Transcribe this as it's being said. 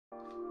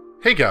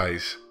Hey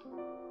guys,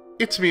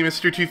 it's me,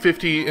 Mr.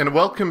 250, and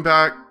welcome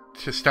back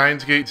to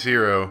Steins Gate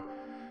 0.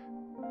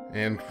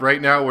 And right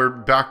now we're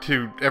back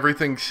to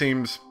everything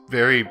seems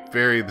very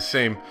the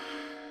same.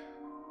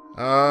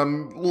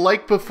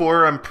 Like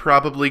before, I'm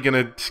probably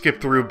gonna skip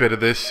through a bit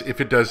of this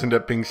if it does end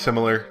up being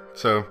similar,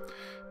 so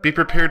be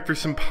prepared for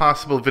some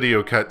possible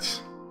video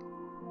cuts.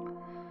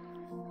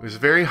 It was a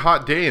very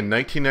hot day in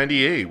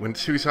 1998 when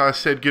Suza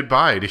said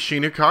goodbye to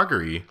Shiina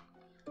Kaguri.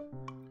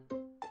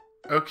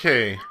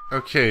 Okay,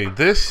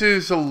 this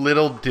is a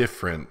little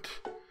different.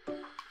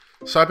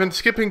 So I've been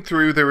skipping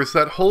through. There was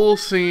that whole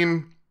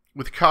scene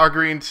with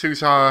Kaguri and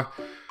Suza.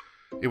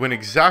 It went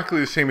exactly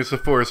the same as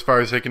before as far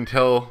as I can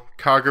tell.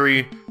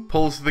 Kaguri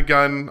pulls the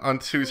gun on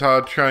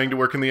Suza trying to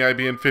work in the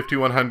IBM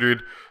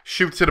 5100,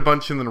 shoots it a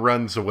bunch and then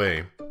runs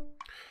away.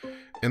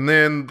 And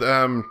then,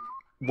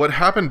 what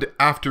happened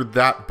after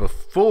that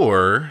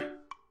before,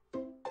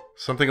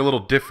 something a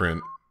little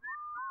different.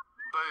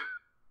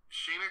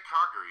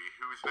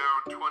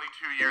 Now 22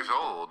 years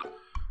old,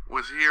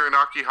 was here in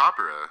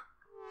Akihabara.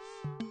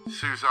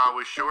 Suza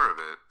was sure of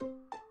it.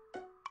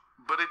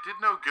 But it did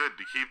no good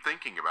to keep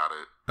thinking about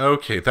it.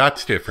 Okay,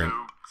 that's different.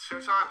 So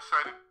Suza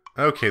decided...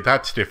 Okay,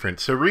 that's different.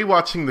 So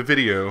rewatching the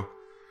video,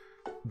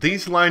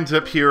 these lines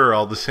up here are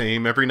all the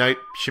same. Every night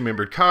she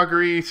remembered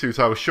Kaguri,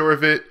 Suza was sure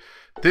of it.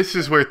 This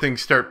is where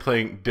things start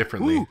playing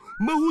differently. And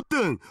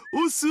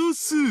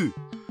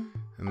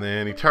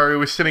then Itaru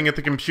was sitting at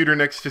the computer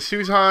next to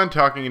Suza and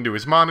talking into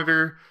his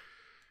monitor.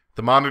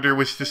 The monitor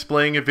was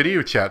displaying a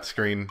video chat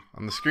screen.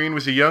 On the screen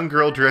was a young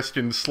girl dressed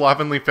in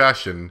slovenly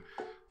fashion.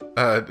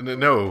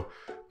 No,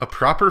 a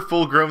proper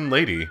full-grown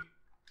lady.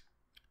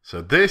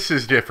 So this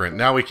is different.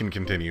 Now we can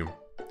continue.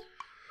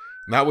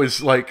 And that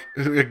was like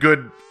a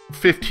good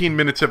 15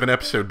 minutes of an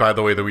episode, by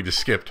the way, that we just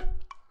skipped.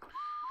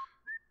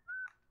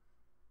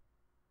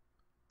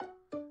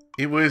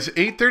 It was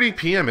 8:30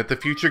 p.m. at the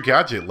Future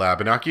Gadget Lab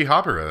in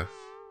Akihabara.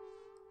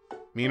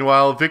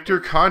 Meanwhile, Victor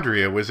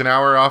Condria was an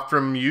hour off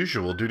from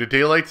usual due to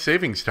daylight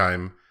savings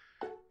time,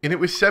 and it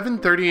was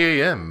 7:30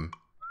 a.m.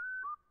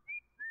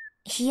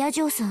 ヒヤ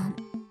ジョーさん、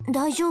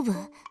大丈夫？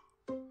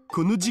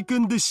この時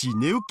間だし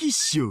寝起きっ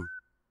しょ。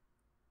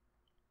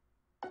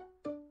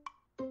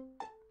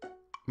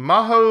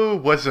Maho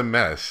was a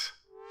mess.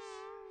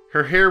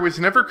 Her hair was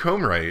never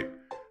comb right,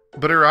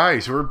 but her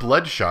eyes were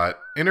bloodshot,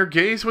 and her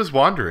gaze was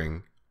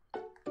wandering.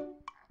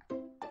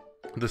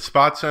 The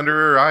spots under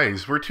her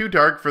eyes were too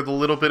dark for the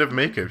little bit of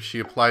makeup she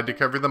applied to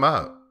cover them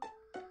up.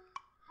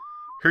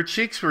 Her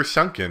cheeks were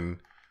sunken,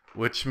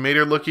 which made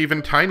her look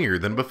even tinier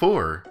than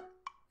before.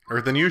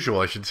 Or than usual,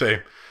 I should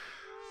say.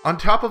 On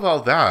top of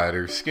all that,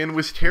 her skin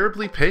was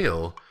terribly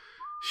pale.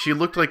 She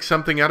looked like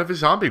something out of a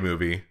zombie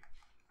movie.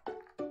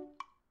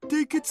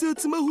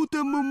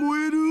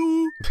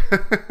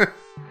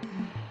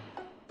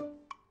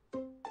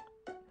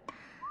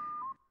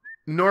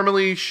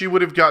 Normally, she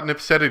would have gotten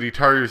upset at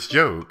Itaru's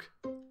joke.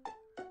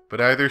 But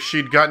either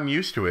she'd gotten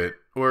used to it,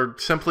 or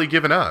simply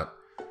given up,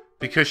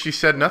 because she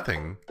said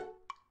nothing.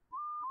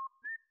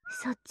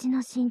 そっち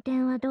の進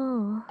展はど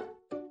う？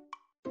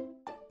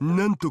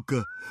なんと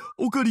か、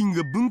オカリン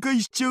が分解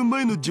しちゃう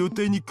前の状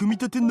態に組み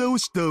立て直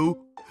したお。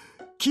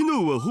機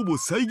能はほぼ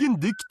再現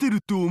できて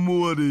ると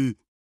思われ。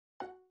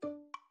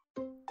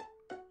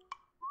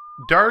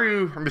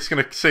Daru, I'm just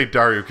gonna say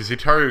Daru, because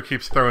Itaru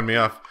keeps throwing me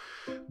off.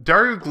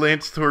 Daru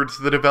glanced towards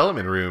the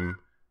development room,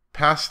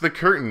 past the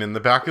curtain in the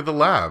back of the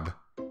lab.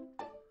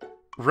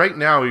 Right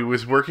now, he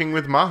was working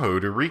with Maho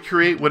to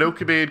recreate what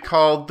Okabe had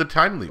called the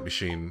time leap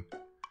machine.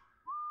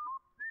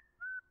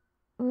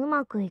 う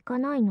まくいか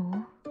ない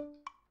の？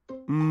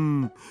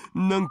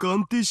なんか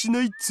安定し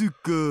ないっつう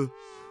か、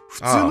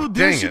普通の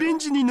電子レン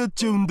ジになっ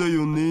ちゃうんだ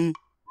よね。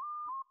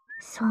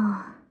そう。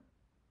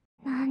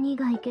何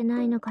がいけ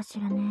ないのかし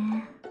ら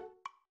ね。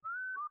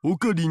オ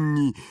カリン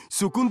に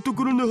そこんと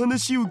ころの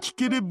話を聞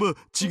ければ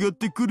違っ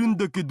てくるん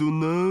だけど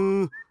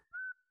な。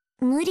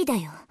無理だ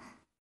よ。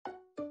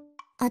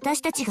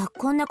私たちが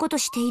こんなこと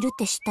しているっ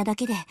て知っただ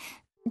けで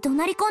怒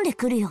鳴り込んで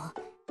くるよ。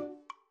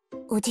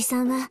おじ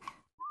さんは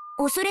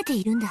恐れて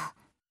いるんだ。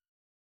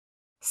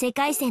世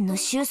界線の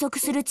収束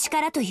する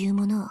力という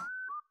ものを。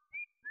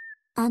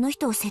あの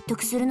人を説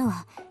得するの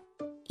は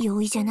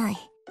容易じゃない。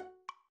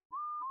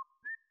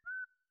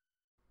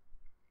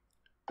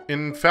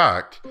In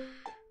fact,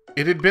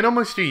 it had been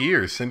almost a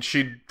year since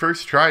she'd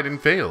first tried and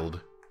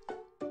failed.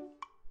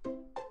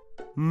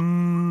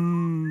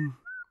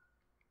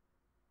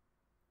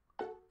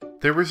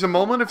 There was a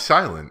moment of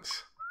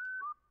silence.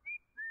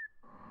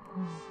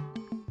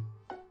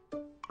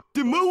 っ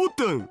てマホ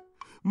タン、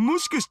も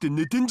しかして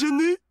寝てんじゃ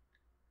ね？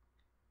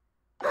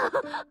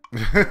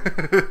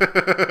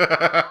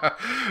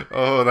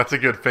 Oh, that's a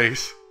good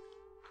face.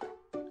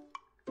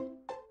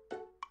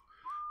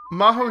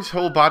 Maho's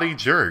whole body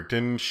jerked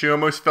and she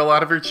almost fell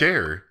out of her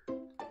chair.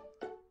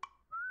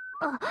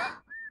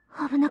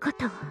 危なかっ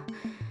たわ。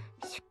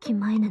出勤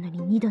前なの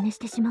に二度寝し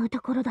てしまうと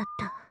ころだっ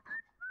た。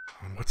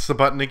What's the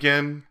button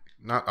again?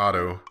 Not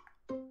auto.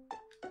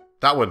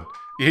 That one.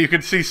 You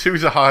can see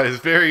Suzaha is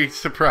very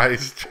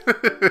surprised.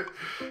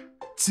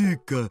 つう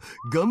か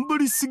頑張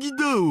りすぎ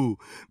だお。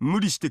無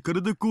理して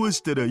体壊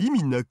したら意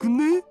味なく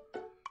ね？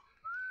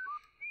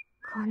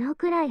この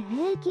くらい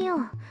平気よ。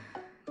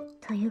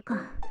というか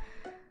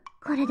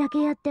これだ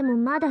けやっても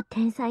まだ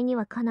天才に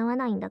はかなわ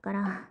ないんだか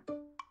ら。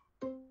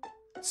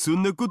そ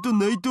んなこと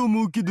ないと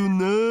思うけど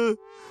な。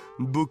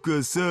僕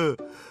はさ、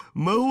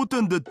魔法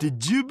炭だって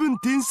十分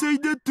天才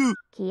だと。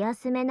気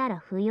休めなら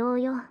不要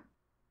よ。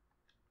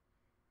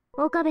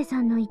岡部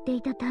さんの言って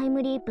いたタイ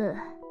ムリープ、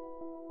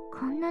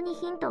こんなに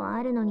ヒントは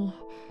あるのに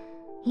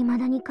未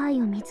だに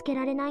解を見つけ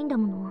られないんだ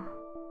もの。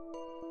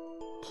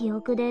記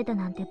憶データ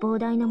なんて膨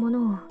大なも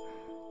のを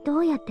ど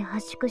うやって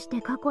圧縮し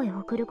て過去へ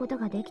送ること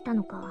ができた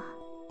のか。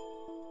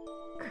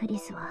クリ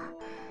スは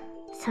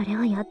それ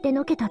をやって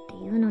のけたって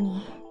いうの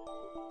に。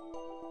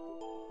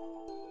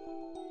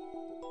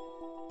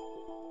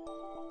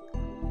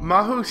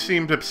Maho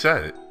seemed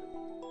upset.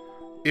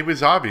 It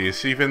was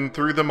obvious even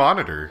through the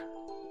monitor.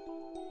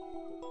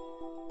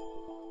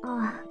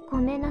 ああ、ご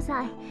めんな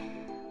さい。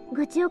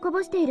愚痴をこ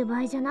ぼしている場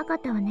合じゃなか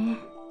ったわね。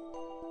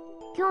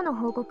今日の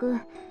報告、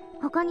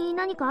他に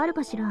何かある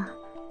かしら。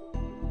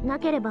な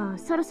ければ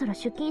そろそろ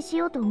出勤し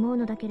ようと思う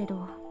のだけれ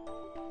ど。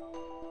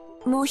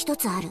もう一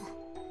つある。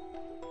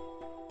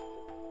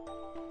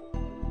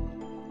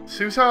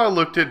Suza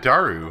looked at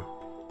Daru.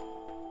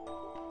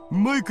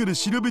 前から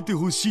調べて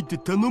ほしいって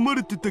頼ま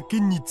れてた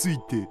件につい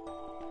て。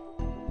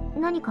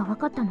何か分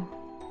かったの？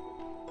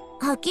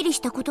はっきり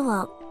したこと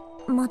は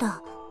ま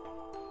だ。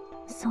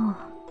そう。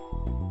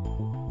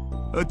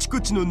あちこ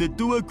ちのネッ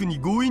トワークに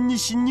強引に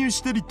侵入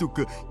したりと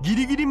かギ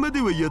リギリま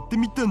ではやって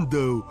みたんだ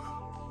お。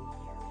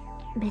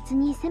別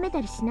に責めた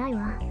りしない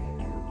わ。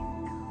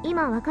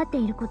今分かって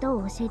いること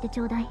を教えてち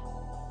ょうだい。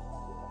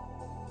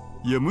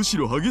いや、むし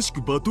ろ激し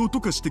く罵倒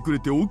とかしてくれ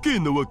て OK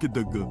なわけ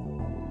だが。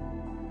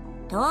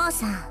父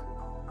さん、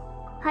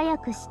早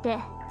くして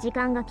時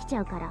間が来ち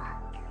ゃうか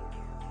ら。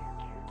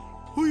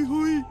ほい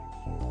ほい。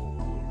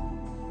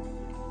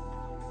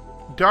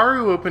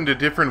Daru opened a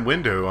different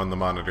window on the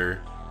monitor.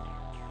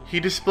 He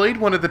displayed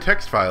one of the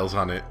text files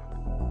on it.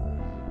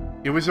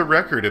 It was a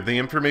record of the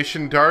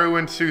information Daru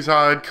and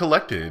Suza had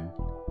collected.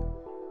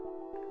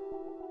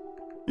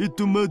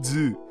 ま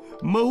ず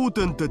魔法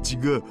炭たち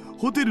が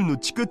ホテルの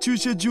地下駐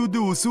車場で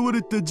襲わ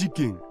れた事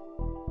件。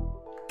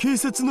警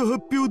察の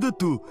発表だ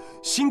と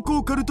新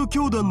興カルト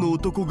教団の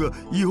男が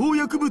違法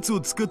薬物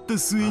を使った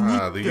末にっ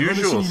て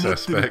話にな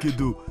ってるけ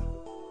ど、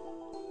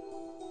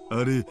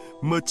あれ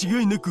間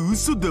違いなく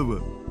嘘だわ。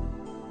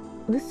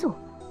嘘？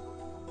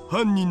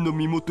犯人の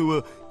身元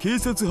は警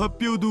察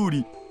発表通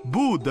り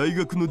某大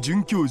学の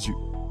准教授。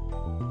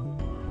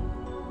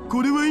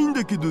これはいいん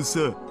だけどさ、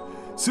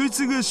そい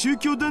つが宗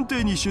教団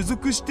体に所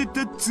属して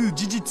たっつう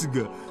事実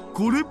が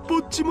これっぽ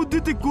っちも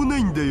出てこな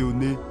いんだよ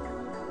ね。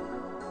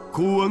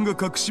公安が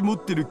隠し持っ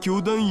てる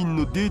教団員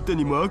のデータ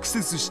にもアク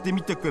セスして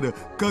みたから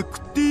確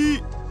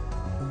定。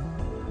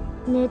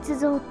捏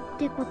造っ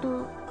てこと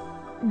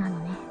なの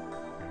ね。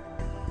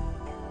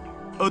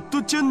アッ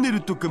トチャンネル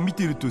とか見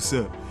てると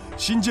さ、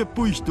信者っ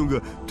ぽい人が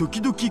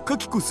時々書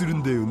き子する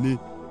んだよね。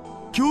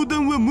教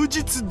団は無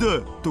実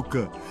だと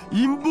か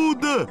陰謀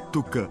だ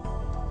とか。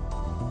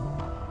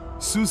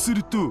そうす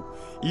ると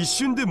一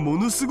瞬でも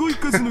のすごい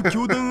数の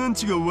教団アン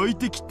チが湧い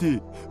てき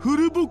てフ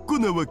ルボッコ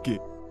なわけ。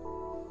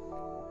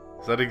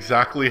Is that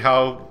exactly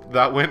how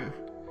that went?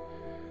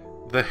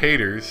 The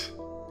haters.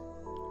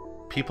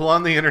 People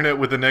on the internet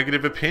with a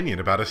negative opinion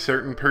about a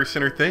certain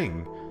person or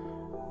thing.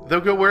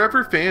 They'll go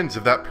wherever fans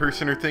of that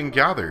person or thing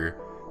gather,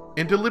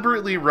 and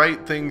deliberately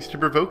write things to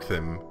provoke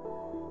them.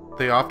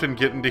 They often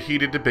get into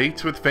heated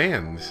debates with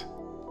fans,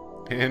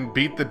 and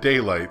beat the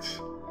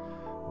daylights.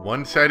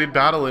 One-sided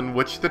battle in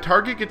which the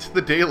target gets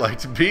the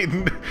daylights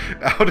beaten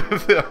out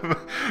of them.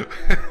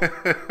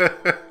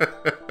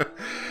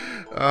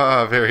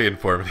 Very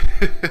informative.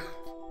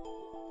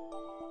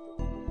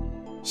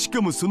 し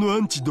かもそのア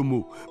ンチど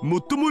も、も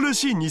っともら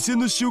しい偽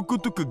の証拠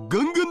とか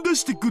ガンガン出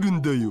してくる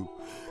んだよ。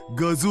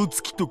画像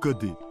付きとか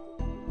で。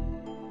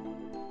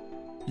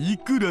い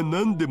くら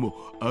なんでも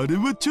あれ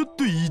はちょっ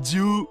と異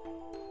常。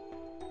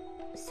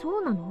そ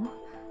うなの？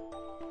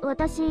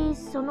私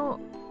その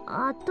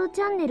アット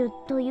チャンネル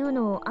という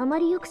のをあま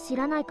りよく知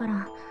らないか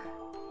ら。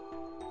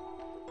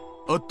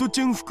アット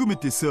ちゃん含め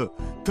てさ、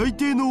大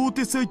抵の大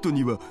手サイト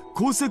には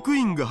工作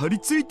員が張り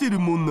付いてる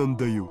もんなん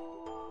だよ。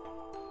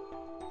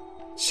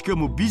しか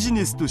もビジ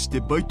ネスとして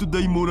バイト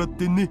代もらっ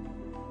てね。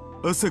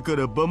朝か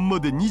ら晩ま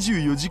で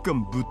24時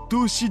間ぶっ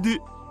通しで。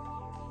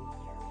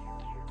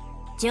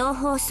情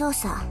報操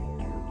作、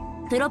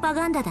プロパ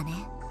ガンダだね。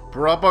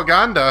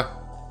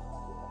Propaganda.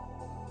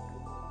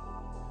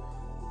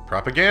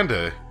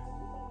 Propaganda.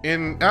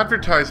 An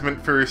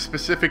advertisement for a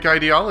specific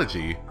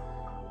ideology,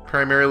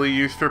 primarily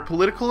used for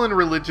political and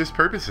religious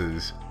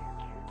purposes.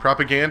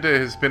 Propaganda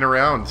has been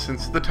around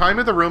since the time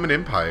of the Roman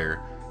Empire,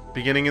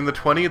 beginning in the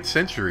 20th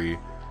century,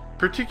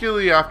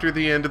 particularly after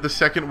the end of the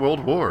Second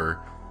World War.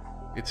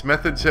 Its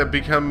methods have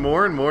become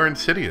more and more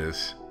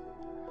insidious.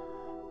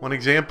 One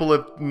example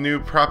of new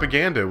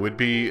propaganda would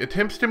be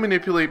attempts to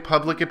manipulate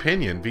public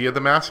opinion via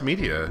the mass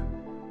media.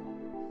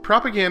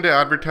 propaganda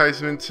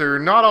advertisements are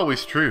not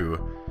always true,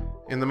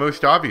 and the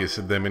most obvious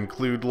of them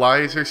include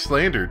lies or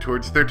slander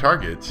towards their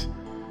targets,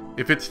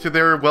 if it's to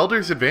their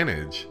welders'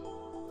 advantage.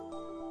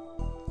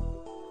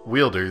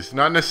 Wielders,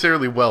 not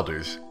necessarily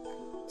welders.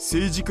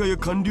 政治家や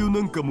官僚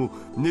なんかも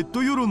ネッ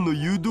ト世論の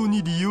誘導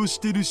に利用し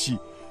てるし、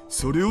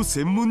それを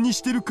専門に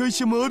してる会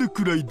社もある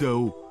くらいだ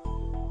お。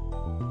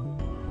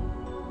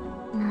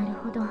なる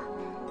ほど、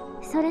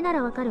それな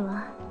らわかる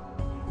わ。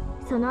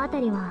そのあた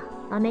りは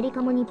アメリ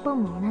カも日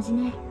本も同じ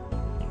ね。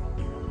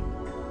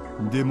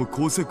でも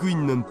工作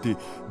員なんて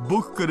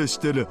僕からし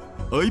たら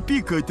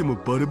IP 変えても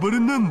バラバラ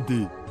なん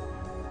で。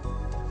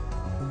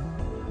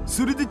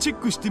それでチェッ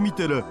クしてみ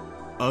たら、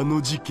あ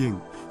の事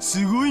件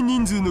すごい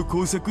人数の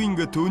工作員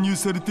が投入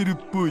されてるっ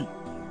ぽい。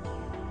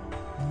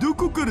ど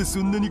こからそ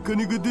んなに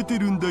金が出て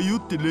るんだよ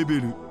ってレ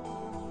ベル。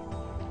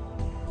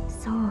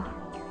そう。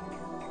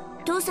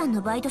父さん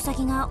のバイト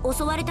先が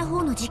襲われた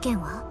方の事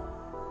件は？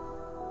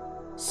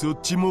そっ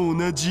ちも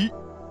同じ。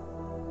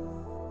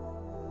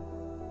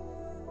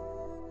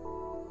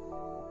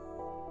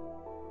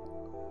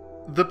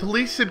The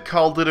police had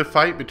called it a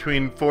fight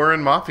between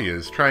foreign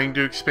mafias trying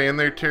to expand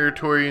their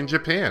territory in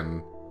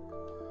Japan.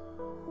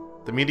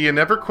 The media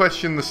never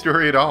questioned the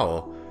story at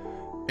all,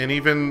 and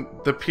even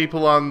the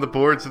people on the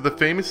boards of the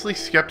famously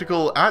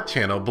skeptical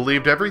channel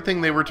believed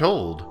everything they were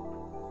told.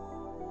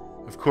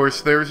 Of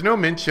course, there was no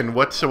mention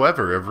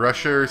whatsoever of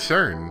Russia or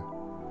CERN.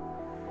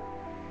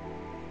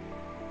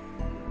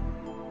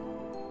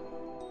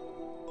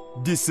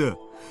 でさ、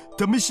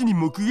試しに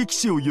目撃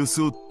者を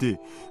装って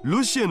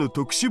ロシアの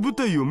特殊部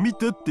隊を見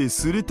たって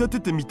すれ立て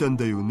てみたん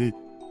だよね。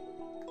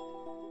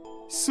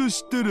そ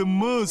したら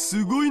まあ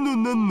すごいの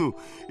なんの、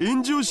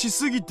炎上し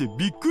すぎて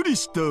びっくり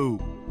したお。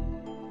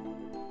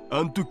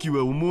あん時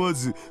は思わ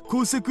ず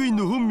工作員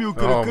の本名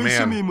から会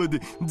社名ま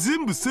で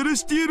全部晒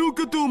してやろう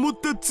かと思っ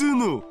たっつう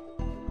の。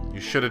You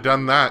should have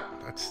done that.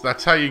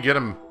 That's how you get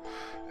him.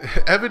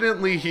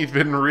 Evidently, he'd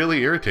been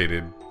really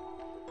irritated.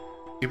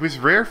 It was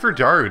rare for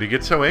Daru to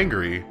get so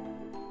angry.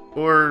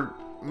 Or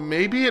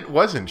maybe it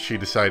wasn't, she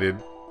decided.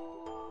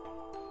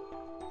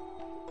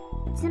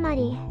 つま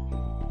り、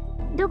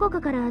どこ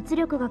かから圧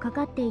力がか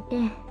かっていて、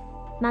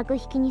幕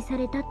引きにさ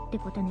れたって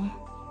ことね。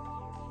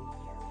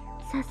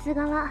さす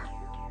がは、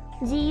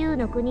自由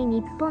の国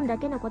日本だ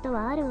けのこと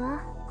はある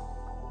わ。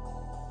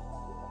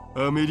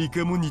アメリ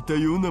カも似た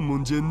ようなも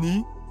んじゃん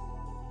ね。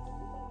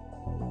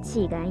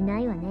違いな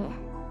いわね。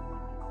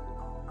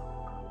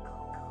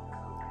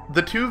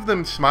The two of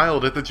them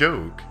smiled at the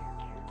joke.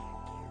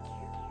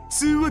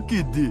 つうわ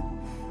けで、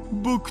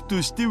僕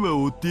としては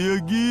お手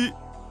上げ。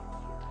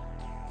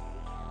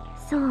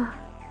そう。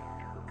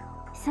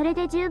それ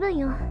で十分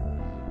よ。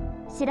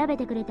調べ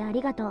てくれてあ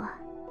りがとう。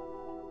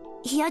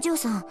ヒヤジョー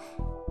さん、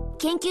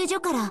研究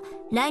所から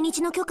来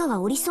日の許可は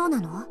下りそう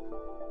なの？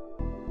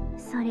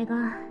それ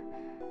が、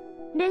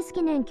レス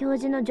キネン教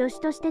授の助手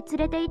として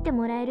連れて行って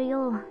もらえる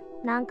よう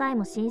何回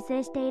も申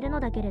請しているの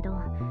だけれど、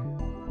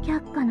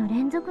却下の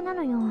連続な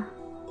のよ。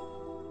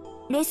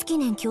レスキ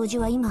ネン教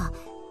授は今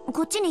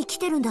こっちに来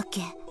てるんだっ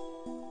け？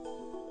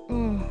え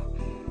え、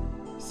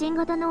新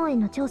型脳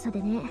炎の調査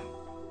でね。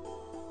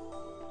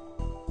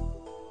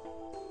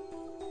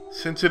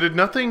Since it had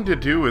nothing to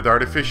do with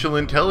artificial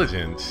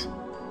intelligence,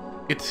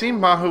 it seemed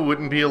Maho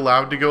wouldn't be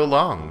allowed to go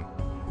along.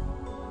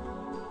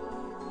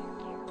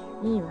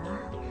 いいわ。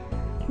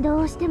ど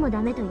うしても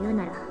ダメと言う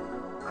なら、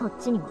こっ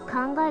ちにも考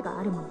えが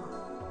あるもの。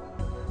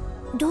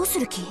どうす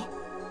る気？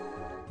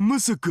ま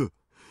さか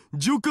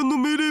上官の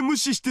命令無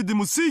視してで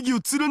も正義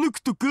を貫く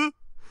とか？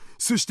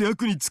そして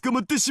悪に捕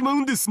まってしま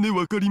うんですね。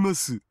わかりま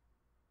す。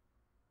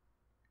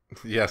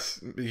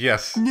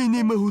 Yes. ねえね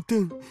え、マホタ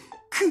ン。殺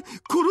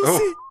せっ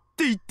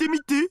て言ってみ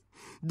て。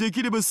で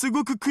きればす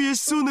ごく悔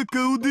しそうな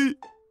顔で。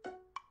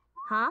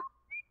は？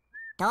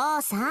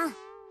父さん。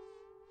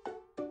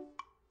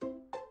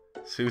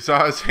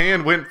Susa's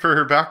hand went for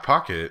her back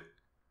pocket.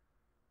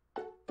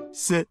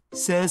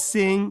 さ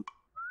せん。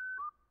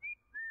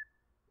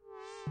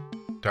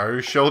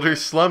Daru's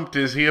shoulders slumped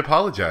as he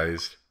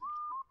apologized.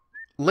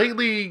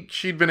 Lately,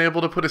 she'd been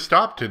able to put a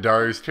stop to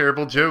Daru's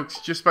terrible jokes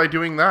just by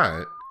doing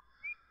that.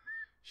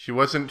 She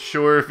wasn't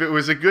sure if it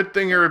was a good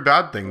thing or a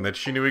bad thing that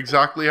she knew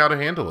exactly how to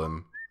handle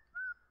him.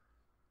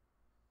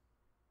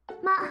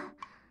 ま、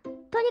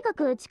とにか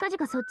く近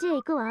々そっちへ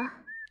行くわ。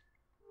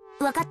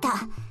わかった。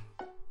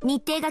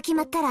日程が決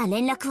まったら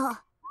連絡を。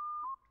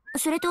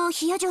それと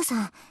ヒヤジョー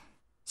さん、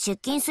出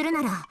勤する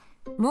なら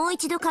もう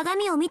一度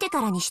鏡を見て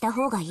からにした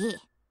方がいい。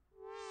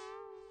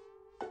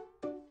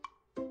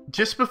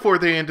Just before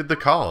they ended the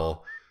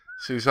call,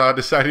 Susa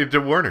decided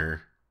to warn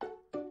her.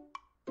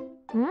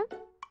 ん？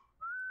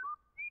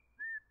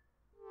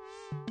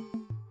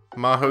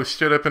 Maho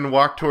stood up and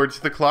walked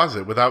towards the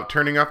closet without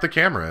turning off the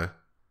camera.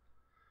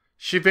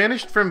 She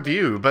vanished from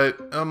view, but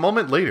a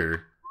moment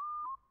later...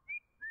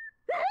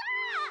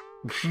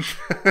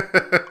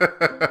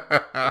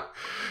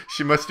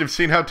 She must have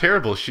seen how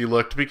terrible she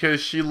looked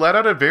because she let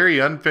out a very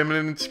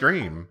unfeminine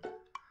scream.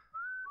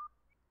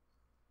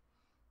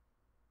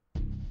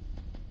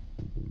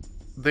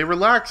 they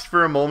relaxed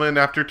for a moment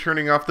after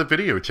turning off the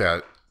video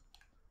chat.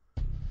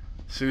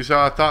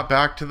 Suza thought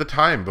back to the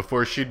time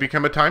before she'd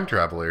become a time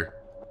traveler.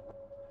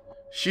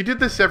 She did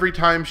this every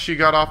time she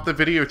got off the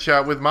video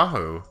chat with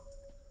Maho.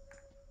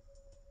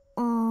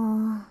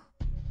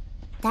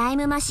 タイ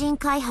ムマシン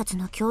開発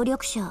の協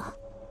力者、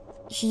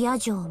ヒヤ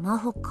城真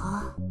帆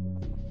か。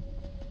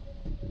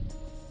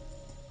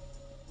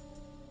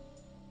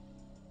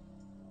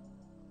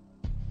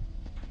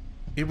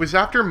It was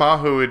after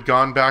Maho had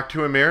gone back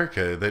to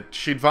America that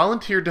she'd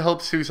volunteered to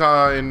help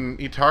Suza and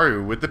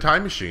Itaru with the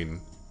time machine.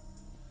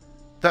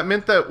 That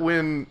meant that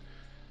when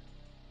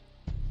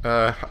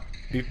Itaru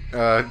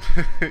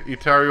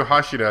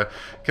Hashira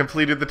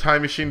completed the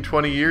time machine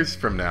 25 years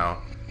from now,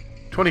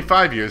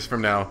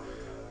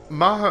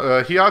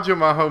 Hyajo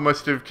Maho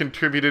must have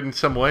contributed in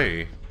some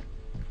way.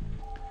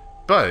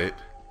 But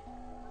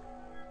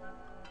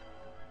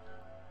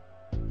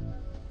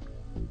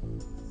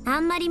あ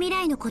んまり未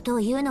来のことを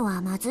言うの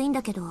はまずいん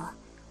だけど、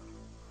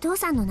父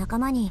さんの仲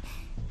間に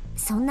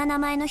そんな名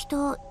前の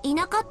人い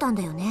なかったん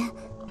だよね。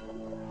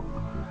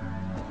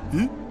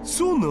え、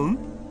そうなん？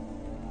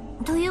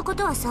というこ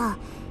とはさ、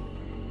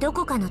ど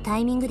こかのタ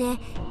イミングで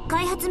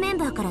開発メン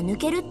バーから抜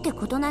けるって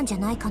ことなんじゃ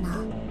ないかな。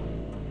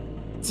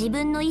自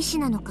分の意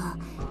思なのか、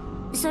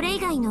それ以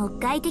外の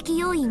外的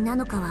要因な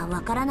のかは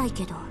わからない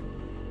けど、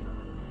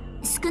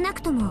少な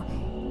くと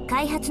も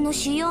開発の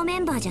主要メ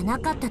ンバーじゃな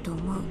かったと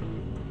思う。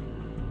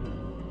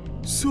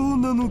そう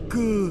なのか。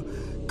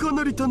か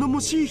なり頼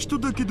もしい人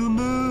だけど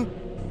な。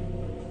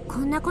こ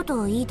んなこ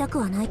とを言いたく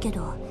はないけ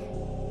ど、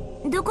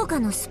どこか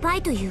のスパ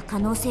イという可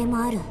能性も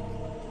ある。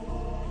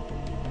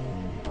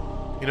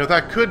You know,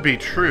 that could be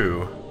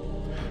true.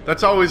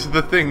 That's always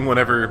the thing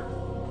whenever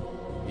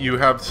you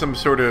have some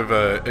sort of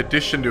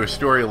addition to a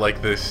story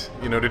like this,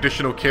 you know, an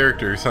additional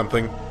character or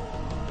something.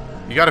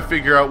 You gotta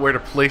figure out where to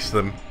place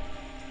them.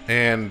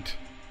 And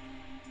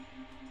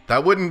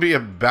that wouldn't be a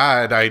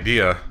bad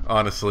idea,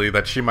 honestly,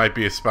 that she might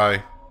be a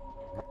spy.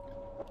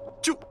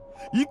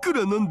 いく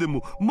らなんで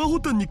も真帆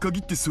たんに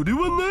限ってそれ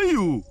はない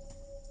よ。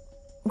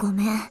ご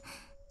めん。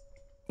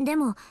で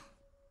も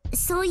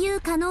そうい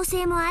う可能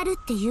性もある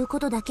っていうこ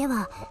とだけ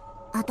は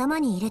頭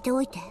に入れて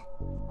おいて。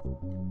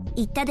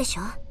言ったでし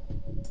ょ、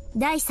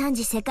第3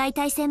次世界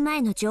大戦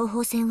前の情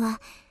報戦は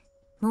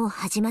もう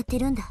始まって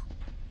るんだ。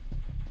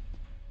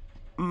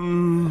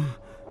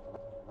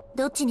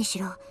どっちにし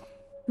ろ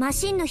マ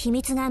シンの秘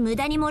密が無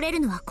駄に漏れる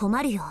のは困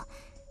るよ。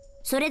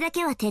それだ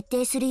けは徹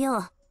底するよ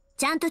う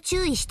ちゃんと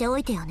注意してお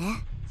いてよ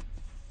ね。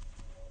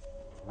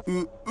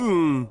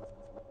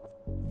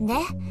で、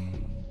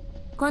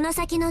この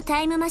先の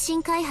タイムマシ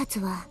ン開発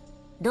は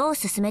どう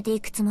進めて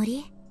いくつも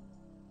り？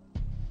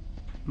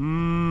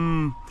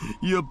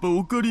やっぱ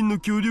オカリンの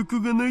協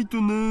力がない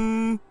と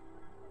な。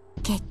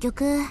結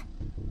局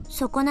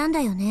そこなん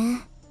だよ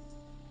ね。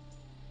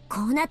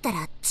こうなった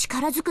ら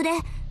力ずくで。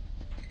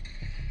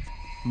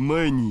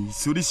前に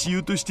それしよ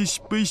うとして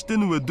失敗した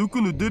のはど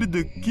この誰だ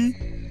っけ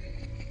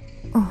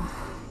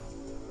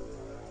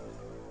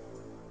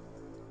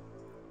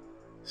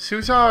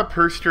？Suza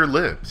pursed her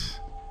lips.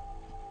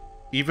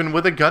 Even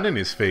with a gun in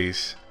his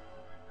face,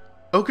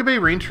 Okabe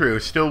Rintaro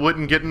still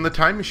wouldn't get in the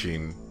time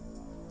machine.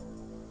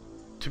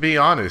 To be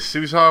honest,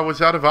 Suza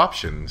was out of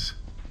options.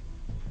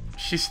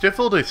 She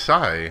stifled a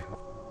sigh.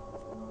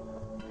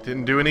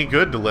 Didn't do any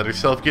good to let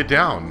herself get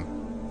down.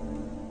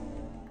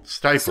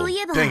 Stifled.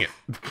 Dang it.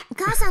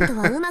 母さんと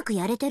はうまく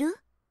やれてる？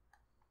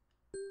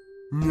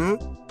な？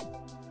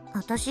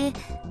私、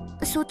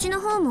そっち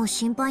の方も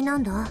心配な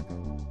んだ。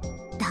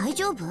大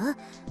丈夫？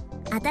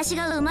私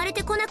が生まれ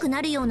てこなく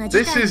なるような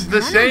事態にな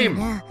らないよ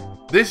ね。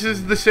This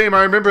is the same.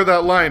 I remember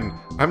that line.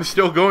 I'm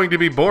still going to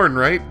be born,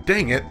 right?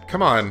 Dang it.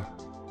 Come on.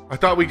 I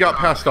thought we got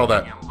past all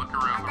that.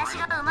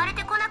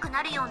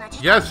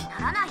 Yes.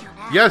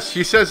 Yes,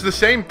 she says the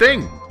same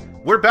thing.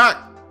 We're back.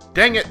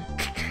 Dang it.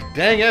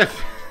 Dang it.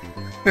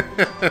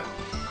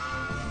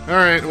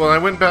 Alright, well, I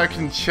went back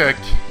and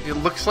checked. It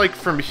looks like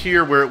from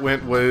here where it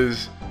went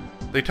was...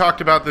 They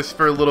talked about this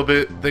for a little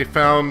bit. They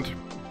found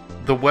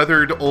the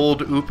weathered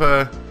old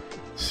Upa.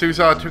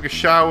 Suza took a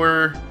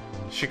shower.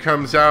 She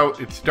comes out,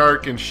 it's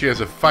dark, and she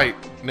has a fight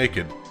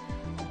naked.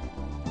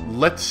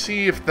 Let's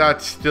see if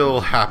that still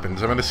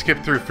happens. I'm going to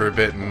skip through for a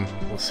bit and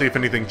we'll see if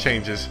anything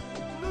changes.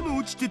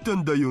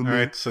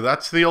 Alright, so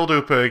that's the old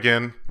Upa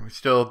again. We're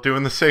still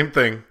doing the same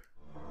thing.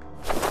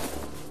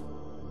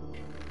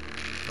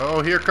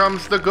 Oh, here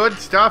comes the good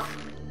stuff.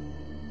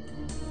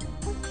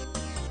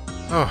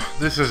 Oh,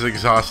 this is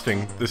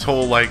exhausting. This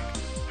whole, like,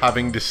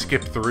 having to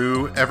skip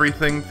through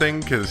everything thing,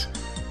 because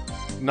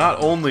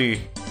not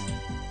only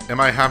am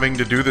I having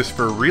to do this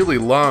for a really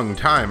long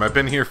time, I've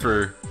been here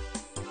for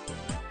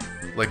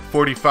like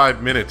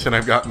 45 minutes and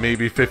I've got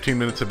maybe 15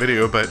 minutes of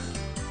video, but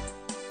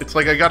it's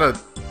like I gotta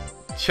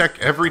check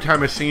every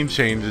time a scene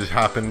change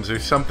happens or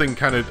something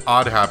kind of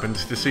odd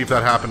happens to see if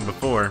that happened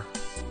before.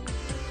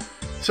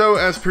 So,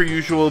 as per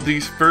usual,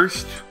 these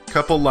first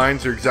couple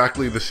lines are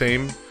exactly the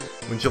same.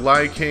 When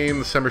July came,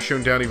 the summer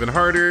shone down even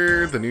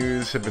harder. The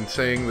news had been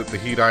saying that the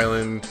heat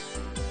island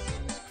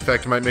In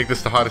fact, it might make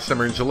this the hottest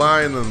summer in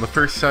July, and then the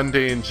first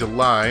Sunday in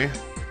July,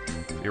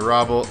 the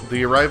arrival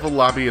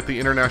lobby at the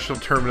international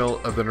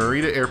terminal of the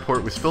Narita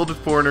airport was filled with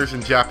foreigners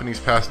and Japanese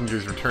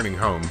passengers returning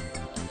home.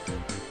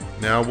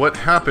 Now, what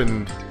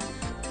happened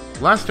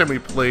last time we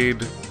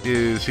played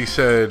is he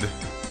said,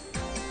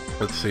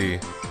 let's see,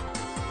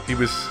 he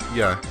was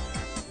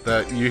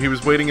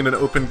waiting in an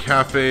open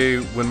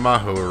cafe when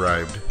Maho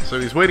arrived. So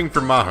he's waiting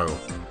for Maho.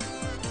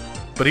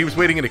 But he was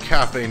waiting at a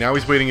cafe, now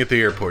he's waiting at the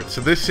airport.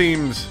 So this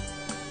seems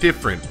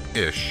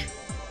different-ish.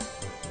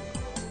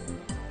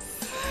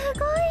 す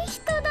ごい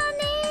人だね。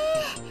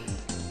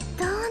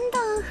どん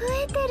どん増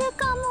えてる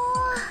かも。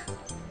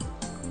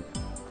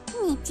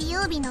日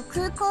曜日の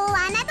空港を侮っ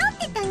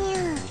てたにゃ。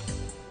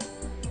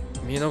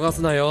見逃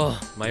すなよ、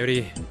マヨ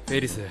リー、フェ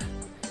リス。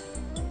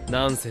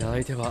なんせ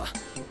相手は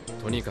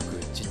とにかく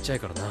ちっちゃい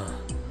からな。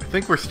I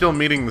think we're still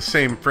meeting the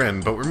same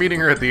friend, but we're meeting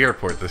her at the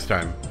airport this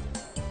time.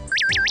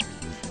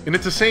 And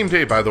it's the same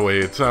day, by the way.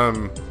 It's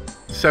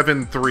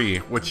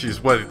 7/3, which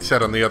is what it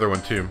said on the other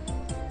one too.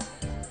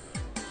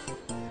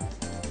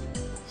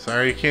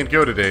 Sorry you can't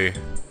go today.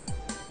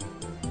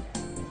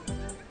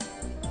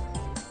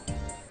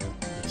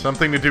 It's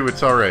something to do,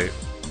 it's alright.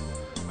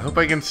 I hope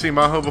I can see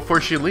Maho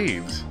before she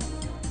leaves.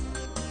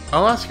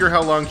 I'll ask her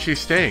how long she's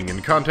staying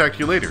and contact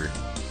you later.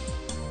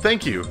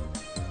 Thank you.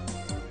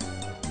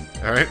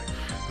 Alright,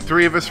 the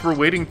three of us were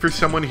waiting for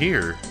someone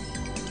here.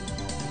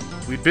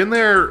 We'd been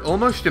there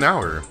almost an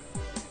hour.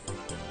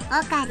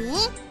 オカリン、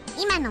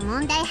今の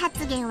問題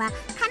発言は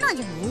彼女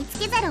に言いつ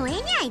けざるを得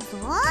にゃいぞ。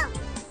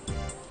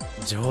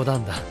冗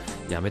談だ、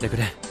やめてく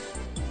れ。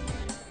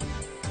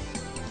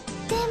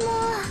でも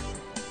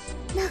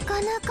なか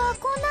なか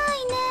来な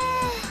い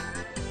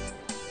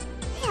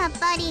ね。やっ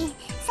ぱり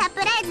サ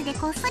プライズで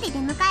こっそり出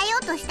迎えよ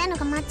うとしたの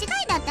が間違い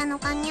だったの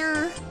かにゃ。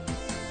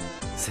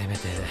せめ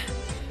て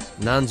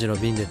何時の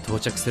便で到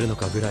着するの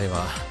かぐらい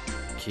は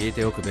聞い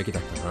ておくべきだ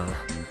ったな。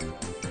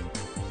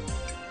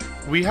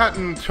We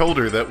hadn't told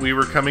her that we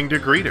were coming to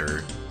greet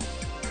her.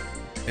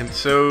 And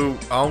so,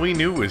 all we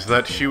knew was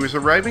that she was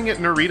arriving at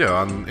Narita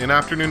on an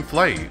afternoon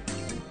flight.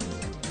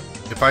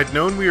 If I'd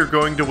known we were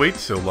going to wait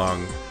so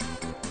long,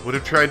 would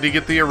have tried to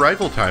get the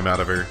arrival time out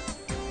of her.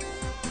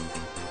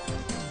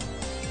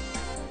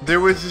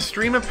 There was a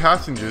stream of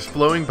passengers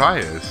flowing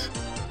by us,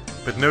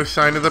 but no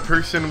sign of the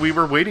person we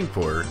were waiting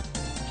for.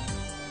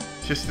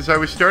 Just as I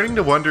was starting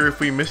to wonder if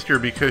we missed her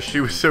because she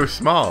was so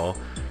small,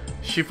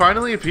 she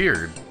finally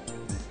appeared.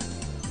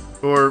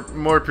 Or,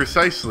 more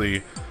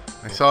precisely,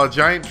 I saw a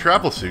giant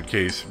travel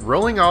suitcase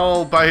rolling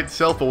all by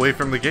itself away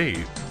from the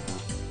gate.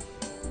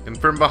 And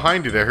from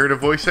behind it I heard a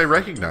voice I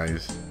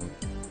recognized.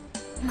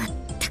 まっ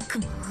たく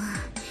もう、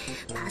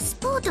パス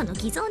ポートの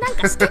偽造なん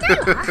かしてない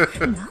わ。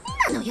何な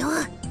のよ。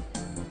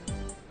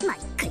毎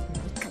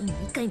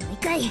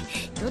回、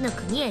どの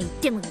国へ行っ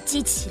てもいち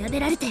いち調べ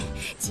られて、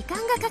時間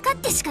がかかっ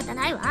て仕方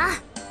ないわ。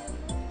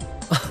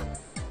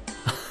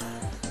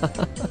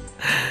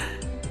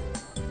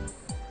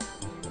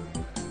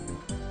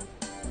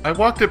I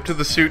walked up to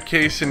the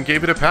suitcase and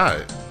gave it a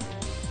pat.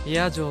 い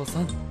や、ジョーさ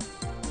ん。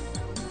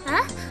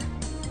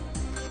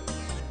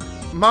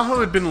Maho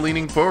had been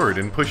leaning forward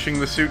and pushing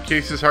the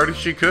suitcase as hard as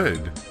she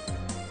could.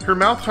 Her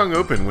mouth hung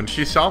open when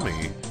she saw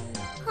me.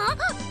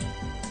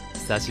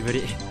 久しぶ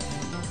り。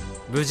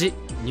無事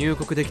入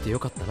国できてよ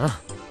かった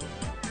な。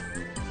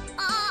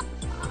あ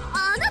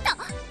なた。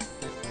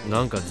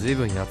なんか随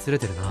分やつれ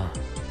てるな。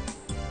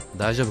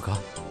大丈夫か？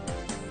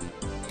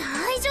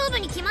大丈夫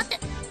に決まって。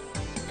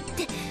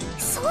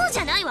そうじ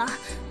ゃないわ。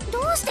ど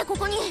うしてこ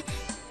こに？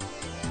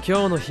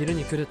今日の昼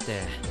に来るっ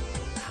て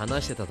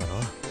話してただろ。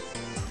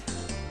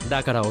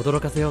だから驚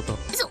かせようと。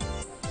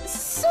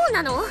そう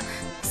なの？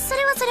そ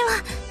れは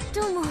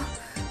どうも。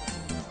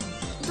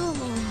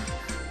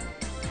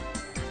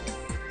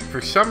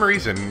For some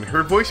reason,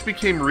 her voice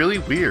became really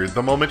weird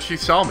the moment she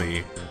saw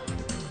me.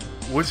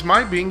 Was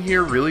my being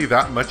here really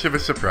that much of a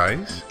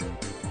surprise?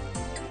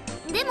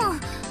 でも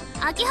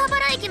秋葉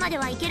原駅まで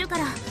は行けるか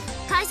ら、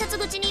改札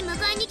口に迎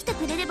えに来て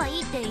くれればい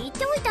いって言っ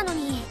ておいたの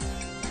に。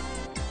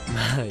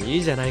まあい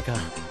いじゃないか、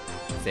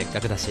せっか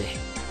くだし。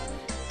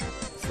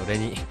それ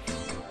に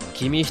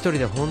君一人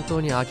で本当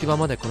に秋葉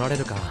まで来られ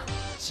るか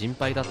心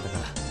配だったか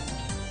ら。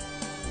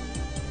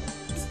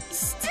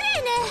失礼ね。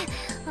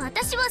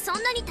私はそ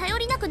んなに頼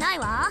りなくない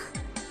わ。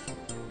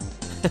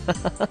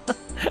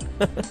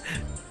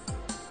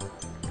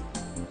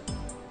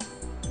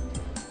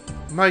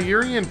My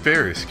Yuri and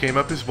Ferris came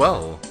up as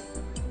well.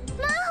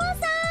 魔法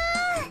さ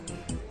ん、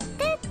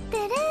てって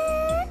れ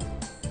ー。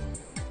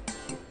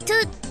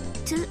てっ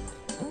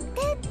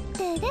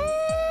てれー。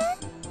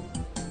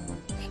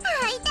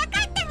会いたかった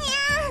にゃ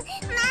ー、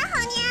魔法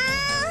にゃ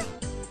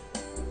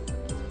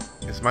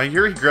ー。 As my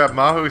Yuri grabbed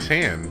Maho's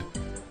hand,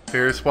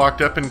 Ferris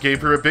walked up and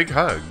gave her a big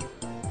hug.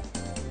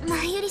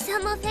 まゆりさ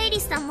んもフェイリ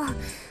スさんも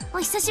お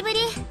久しぶり。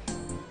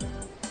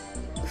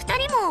二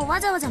人もわ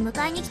ざわざ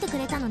迎えに来てく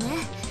れたのね。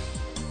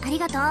あり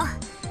がとう。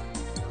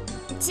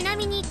ちな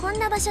みにこん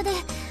な場所で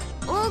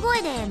大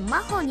声で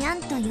マホニャ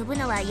ンと呼ぶ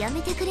のはや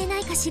めてくれな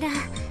いかしら。にゃ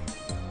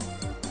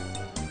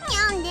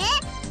んで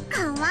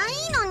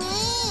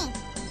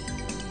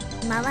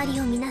周り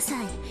を見な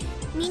さい。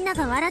みんな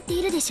が笑って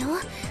いるでしょ。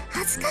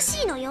恥ずか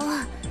しいのよ。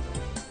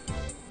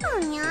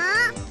うにゃ、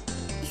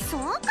そ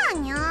うか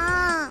に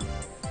ゃ。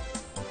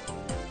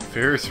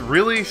Ferris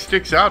really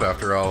sticks out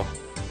after all.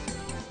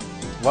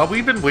 While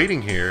we've been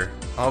waiting here,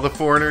 all the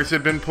foreigners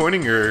had been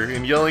pointing her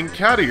and yelling,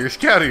 "Cat ears,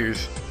 cat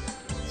ears!"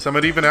 Some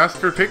had even asked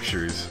for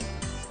pictures.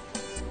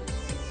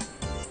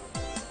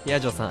 ヤ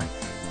ジョさん、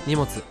荷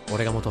物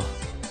俺が持とう。い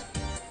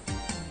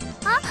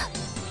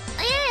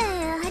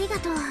え、ありが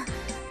とう。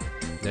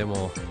で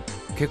も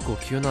結構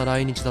急な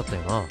来日だった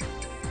よな。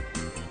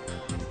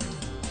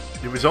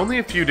It was only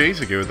a few days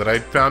ago that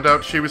I'd found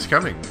out she was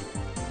coming.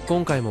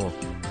 今回も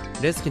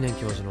レスキネン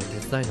教授の手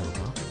伝いなのか？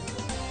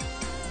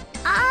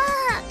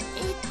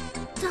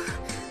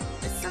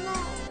その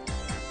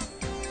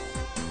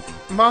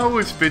Ma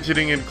was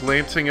fidgeting and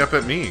glancing up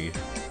at me.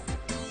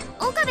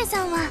 岡部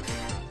さんは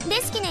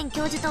レスキネン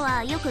教授と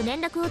はよく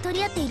連絡を取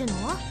り合っているの？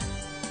あ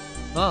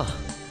あ、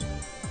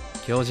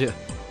教授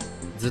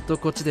ずっと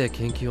こっちで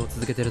研究を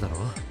続けてるだろ。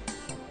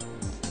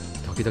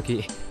時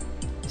々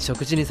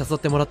食事に誘っ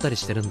てもらったり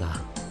してるんだ。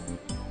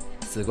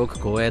すごく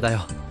光栄だ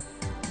よ。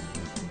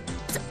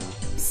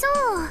そう。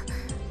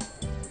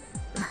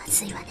ま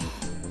ずいわね。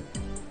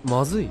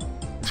まずい？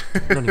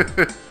何が？い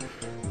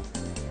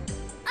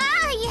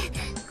え、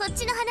こっ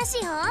ちの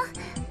話よ。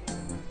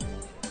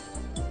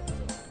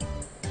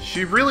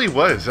She really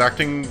was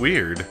acting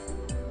weird.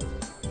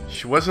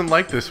 She wasn't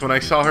like this when I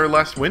saw her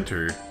last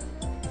winter.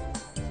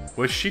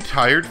 Was she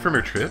tired from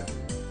her trip?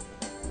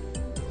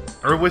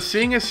 Or was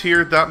seeing us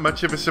here that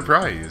much of a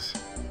surprise?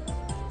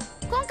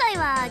 今回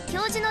は教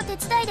授の手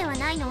伝いでは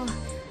ないの。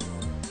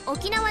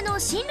沖縄の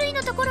親類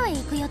のところへ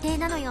行く予定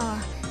なのよ。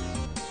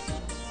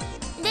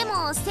で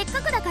もせっ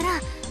かくだから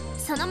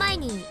その前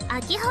に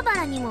秋葉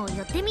原にも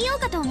寄ってみよう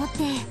かと思って。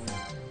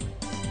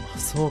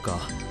そうか、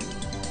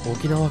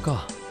沖縄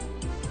か。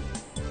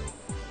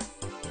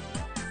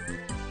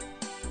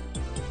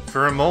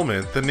For a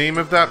moment, the name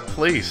of that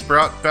place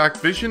brought back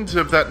visions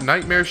of that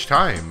nightmarish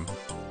time.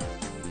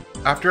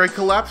 After I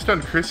collapsed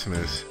on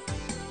Christmas,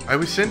 I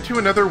was sent to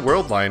another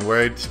world line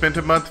where I'd spent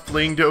a month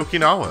fleeing to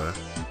Okinawa. い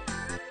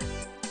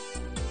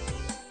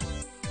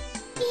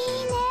い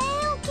ね、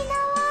沖縄。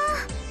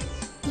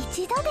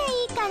一度でい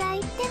いから行っ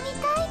てみ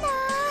た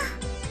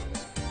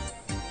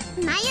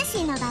いな。マユシ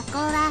ーの学校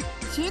は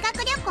修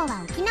学旅行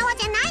は沖縄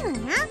じゃないの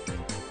にゃ。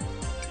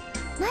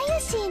マユ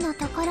シーの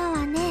ところ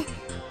はね、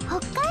北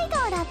海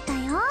道だった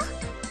よ。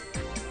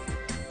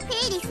フ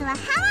ェイリスはハ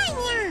ワイに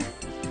ゃ。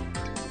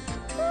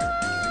う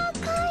わー、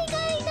海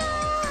外だ。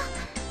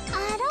ア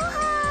ロ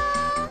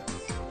ハ。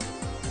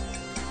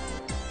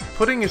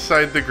 Putting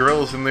aside the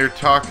girls and their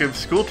talk of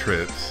school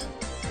trips,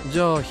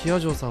 じゃあヒア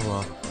ジョーさん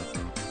は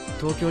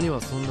東京には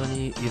そんな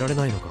にいられ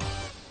ないのか。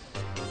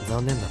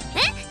残念だ。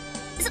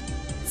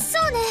そ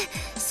うね、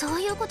そ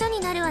ういうことに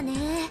なるわ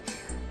ね。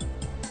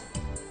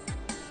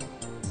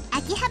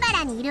秋葉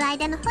原にいる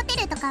間のホ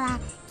テルとかは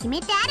決め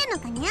てあるの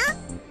かにゃ。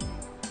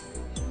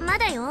ま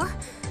だよ。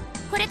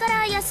これか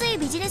ら安い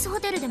ビジネスホ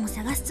テルでも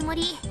探すつも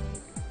り。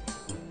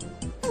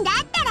だっ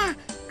たら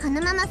こ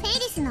のままフェイ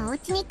リスのお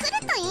家に来る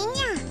といい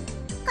にゃ。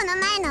この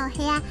前のお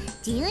部屋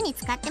自由に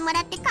使ってもら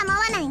って構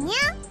わないにゃ。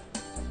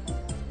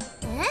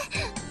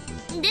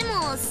で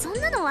もそん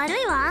なの悪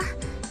いわ。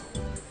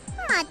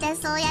また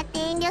そうやって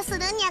遠慮する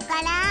んや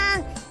か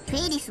ら、フ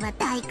ェイリスは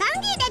大歓迎だ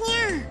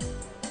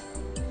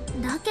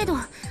にゃ。だけど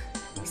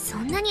そ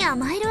んなに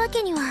甘えるわ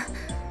けには。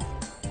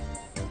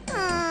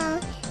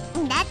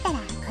だったら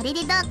これ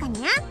でどうか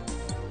にゃ。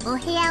お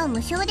部屋を無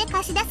償で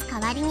貸し出す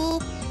代わりにフェイ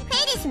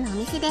リスのお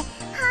店でほん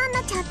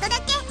のちょっとだけ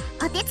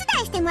お手伝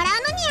いしてもらうの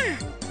にゃ。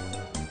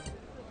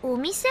お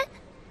店？メイ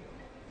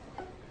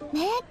クイ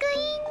ンニ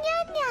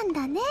ャンニャ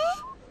ンだね。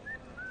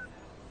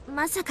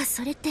まさか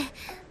それって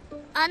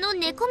あの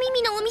猫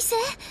耳のお店？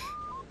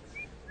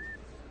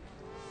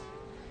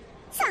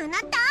その通りにゃ。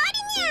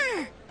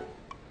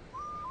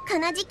こ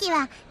の時期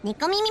は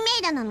猫耳メ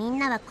イドのみん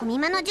なはコミ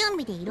マの準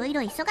備でいろいろ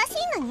忙しい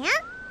のにゃ。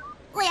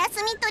お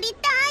休み取り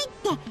た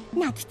いって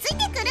泣きつい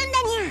てくるんだに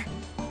ゃ。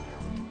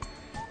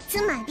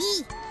つまり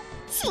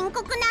深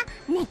刻な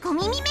猫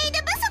耳メイド不足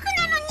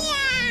なのに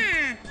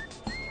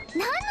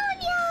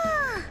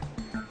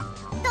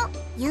ゃ。と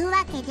いう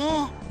わけで、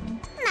マ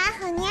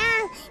フニャン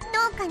ど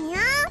うかにゃ。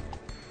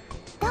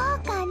どう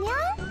かにゃ。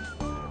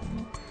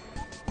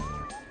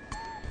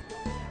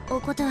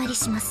お断り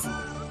します。な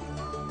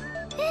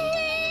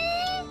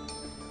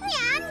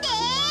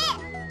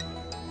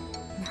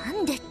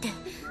んでって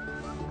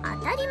当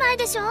たり前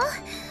でしょ。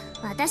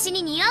私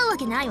に似合うわ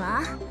けない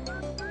わ。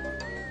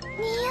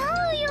似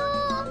合うよ。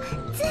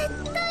絶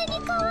対に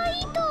可愛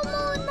いと思う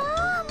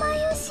な、マユ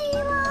シ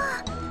ー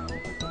は。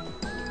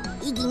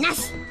異議な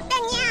しだに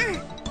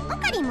ゃ。オ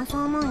カリもそ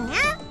う思うにゃ。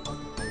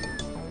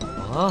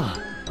ああ、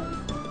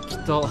き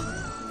っと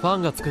ファ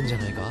ンがつくんじゃ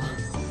ないか。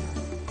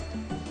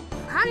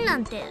ファンな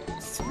んて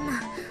そん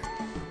な。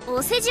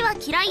お世辞は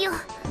嫌いよ。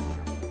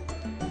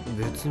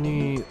別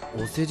に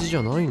お世辞じ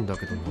ゃないんだ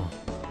けどな。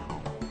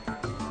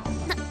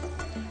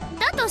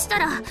だとした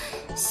ら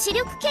視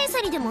力検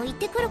査にでも行っ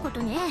てくること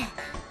ね。にゃ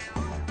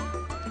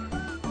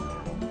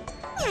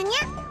にゃ、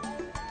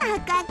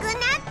赤くなっ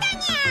た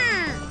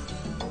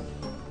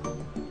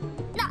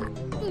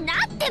にな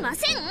ってま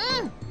せん。ゃ。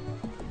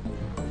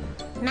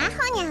マホ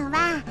ニャン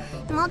は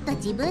もっと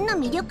自分の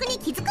魅力に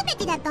気づくべ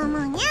きだと思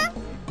うにゃ。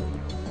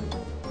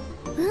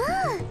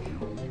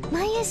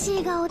マユシ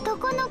ーが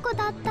男の子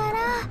だったら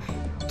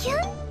キュン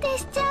って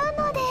しちゃう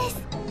ので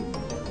す。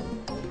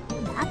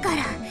だか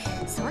ら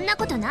そんな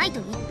ことない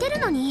と言ってる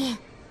のに。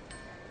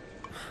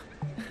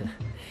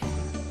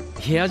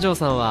ヒア嬢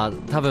さんは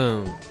多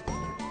分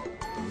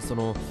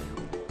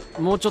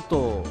もうちょっ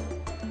と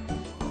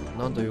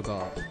なんという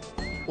か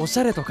おし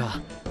ゃれと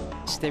か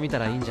してみた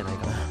らいいんじゃない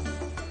かな。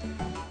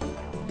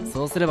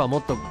そうすればも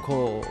っと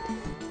こう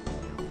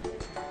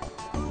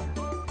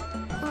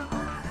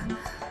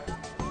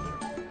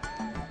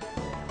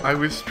I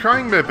was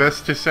trying my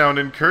best to sound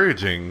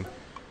encouraging,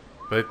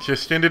 but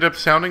just ended up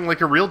sounding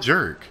like a real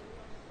jerk.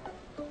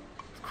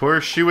 Of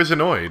course, she was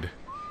annoyed.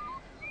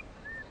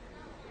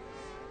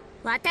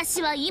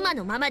 私は今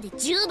のままで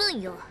十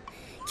分よ。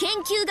研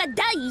究が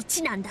第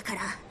一なんだか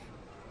ら。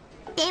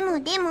でも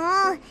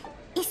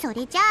そ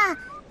れじゃあ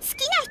好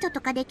きな人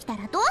とかできた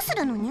らどうす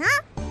るのにゃ。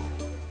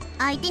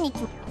相手に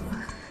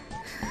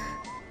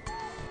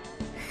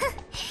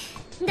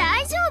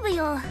大丈夫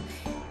よ。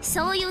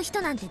そういう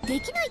人なんてで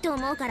きないと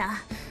思うから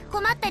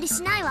困ったり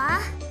しないわ。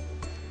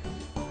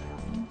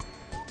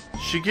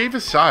She gave a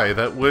sigh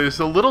that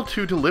was a little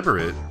too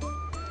deliberate.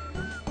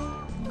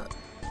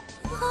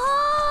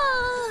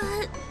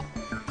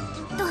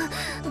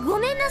 ご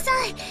めんなさ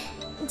い。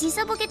時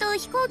差ボケと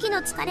飛行機の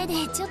疲れ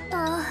でちょっと。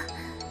わ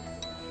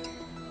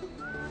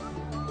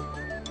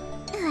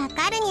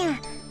かるにゃ。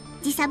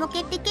時差ボ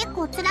ケって結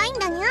構辛いん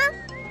だにゃ。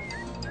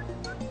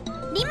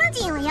リム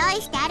ジンを用意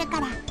してあるか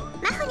ら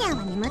マフニャン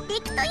は眠って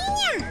いくといいに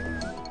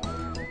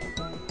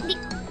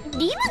ゃ。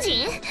リム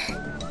ジン？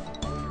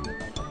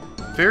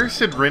 Ferris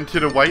had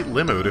rented a white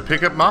limo to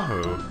pick up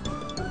Maho.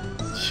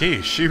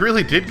 Gee, she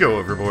really did go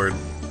overboard.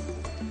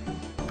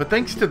 But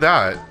thanks to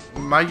that,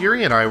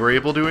 Mayuri and I were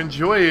able to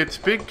enjoy its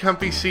big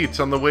comfy seats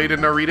on the way to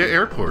Narita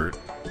Airport.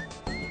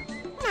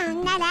 な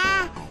んなら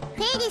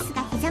フェイリス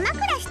が膝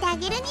枕してあ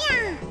げるにゃ。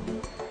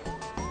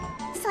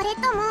それ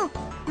とも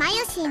マ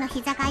ユシーの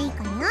膝がいい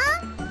かな。マユ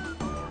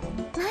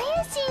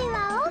シー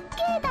はオッ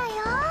ケーだよ。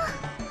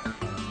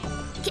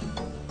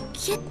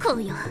結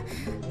構よ。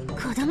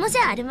子供じ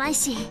ゃあるまい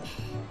し。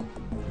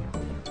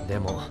で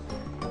も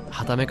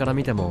傍目から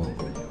見ても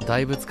だ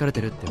いぶ疲れ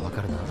てるってわ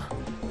かるな。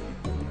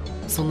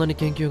そんなに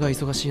研究が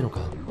忙しいの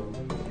か。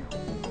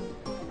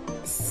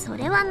そ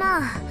れはま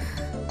あ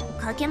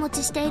掛け持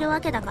ちしている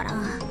わけだから。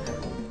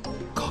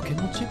掛け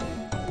持ち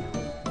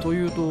と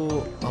いう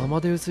とアマ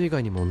デウス以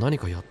外にも何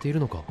かやっている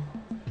のか。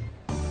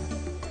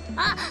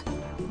あ、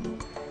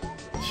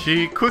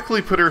She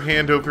quickly put her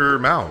hand over her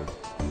mouth.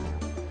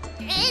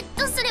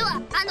 それ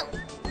は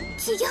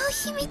企業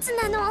秘密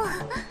なの。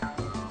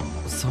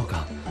そう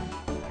か、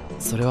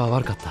それは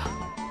悪かった。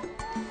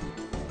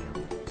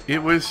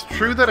It was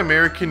true that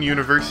American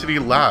university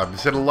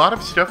labs had a lot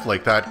of stuff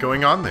like that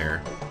going on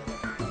there.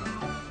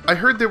 I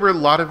heard there were a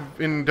lot of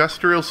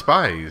industrial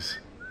spies.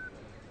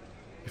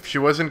 If she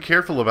wasn't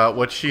careful about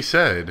what she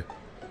said,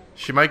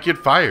 she might get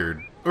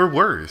fired, or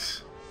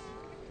worse.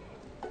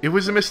 It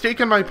was a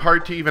mistake on my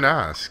part to even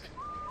ask.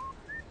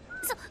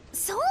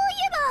 そうい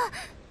え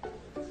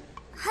ば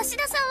橋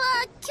田さん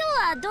は今日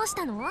はどうし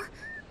たの？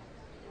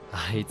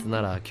あいつ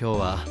なら今日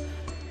は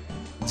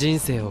人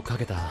生をか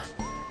けた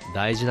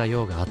大事な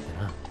用があって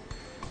な。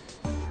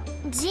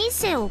人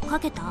生をか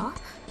けた？ダル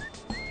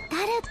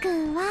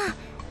君は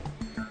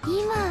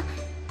今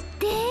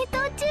デート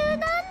中なん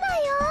だよ。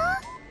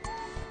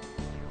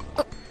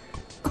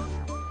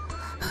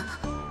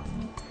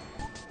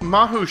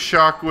Mahu's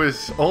shock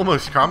was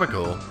almost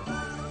comical.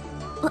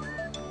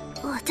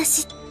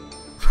 私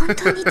本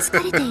当に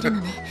疲れている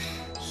のね。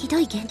ひど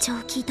い幻聴を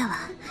聞いたわ。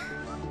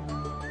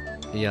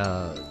い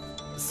や、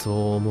そ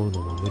う思う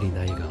のも無理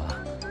ないが。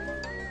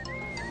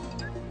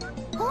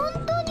本当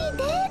に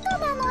デート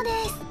なので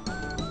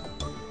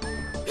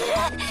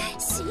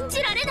す。信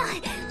じられな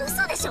い。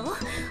嘘でしょ。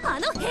あ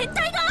の変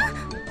態が。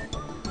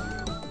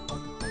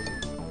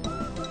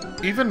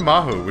 Even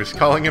Maho was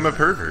calling him a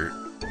pervert.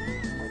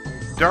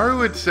 Daru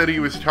had said he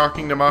was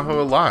talking to Maho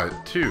a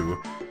lot,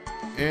 too,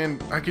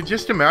 and I could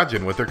just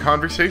imagine what their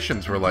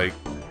conversations were like.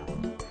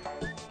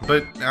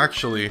 But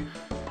actually,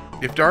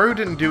 if Daru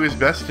didn't do his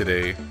best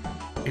today,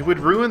 it would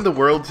ruin the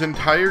world's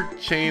entire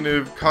chain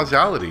of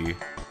causality.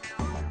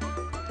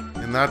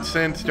 In that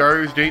sense,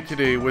 Daru's date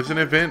today was an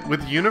event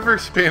with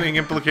universe-spanning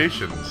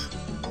implications.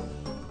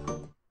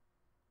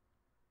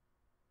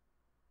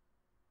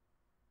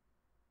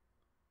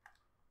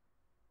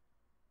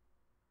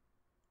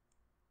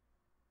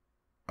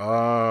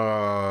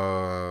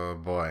 Oh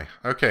boy.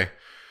 Okay.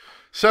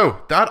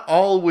 So that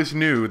all was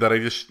new that I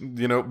just,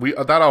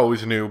 that all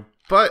was new,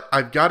 but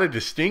I've got a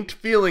distinct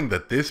feeling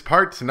that this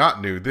part's not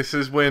new. This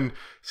is when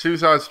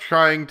Suza's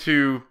trying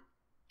to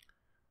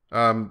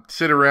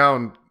sit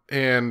around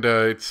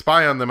and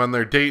spy on them on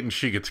their date, and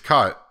she gets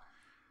caught.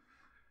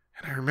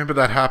 And I remember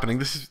that happening.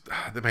 This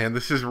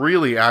is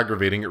really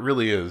aggravating. It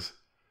really is.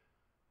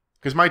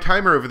 Because my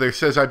timer over there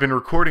says I've been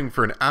recording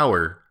for an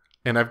hour,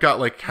 and I've got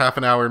like half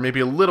an hour, maybe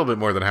a little bit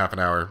more than half an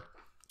hour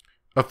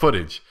of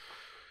footage.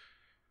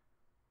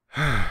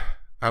 I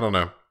don't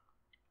know.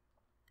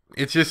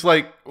 It's just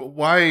like,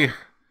 why?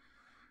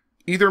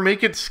 Either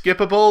make it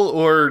skippable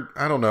or,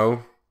 I don't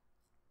know,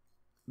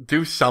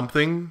 do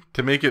something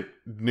to make it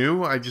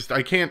new. I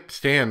can't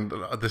stand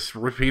this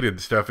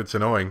repeated stuff. It's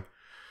annoying.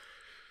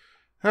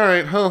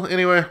 Alright, well,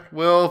 anyway,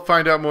 we'll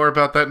find out more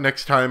about that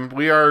next time.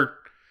 We are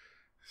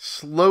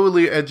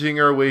slowly edging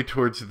our way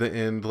towards the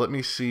end. Let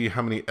me see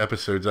how many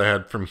episodes I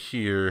had from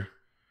here.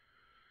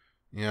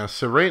 Yeah,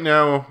 so right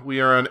now we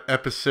are on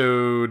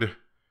episode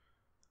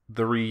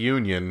The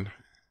Reunion.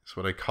 That's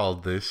what I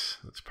called this.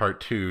 That's part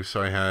 2.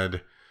 So I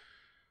had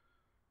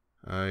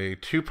a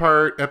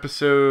 2-part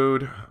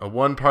episode, a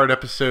 1-part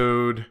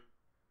episode,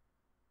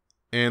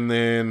 and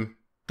then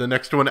the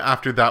next one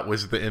after that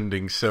was the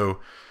ending. So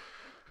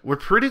we're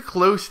pretty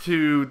close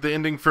to the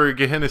ending for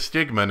Gehenna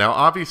Stigma. Now,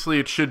 obviously,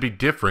 it should be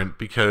different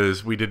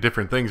because we did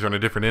different things on a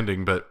different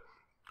ending, but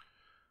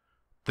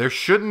there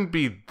shouldn't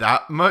be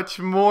that much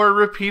more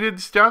repeated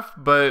stuff,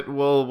 but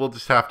we'll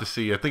just have to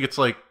see. I think it's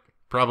like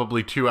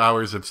probably 2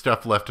 hours of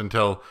stuff left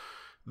until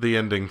the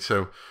ending,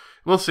 so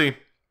we'll see.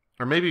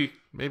 Or maybe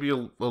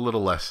a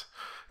little less.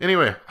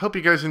 Anyway, hope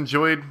you guys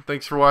enjoyed.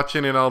 Thanks for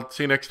watching, and I'll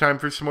see you next time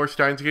for some more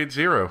Steins Gate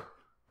Zero.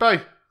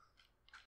 Bye!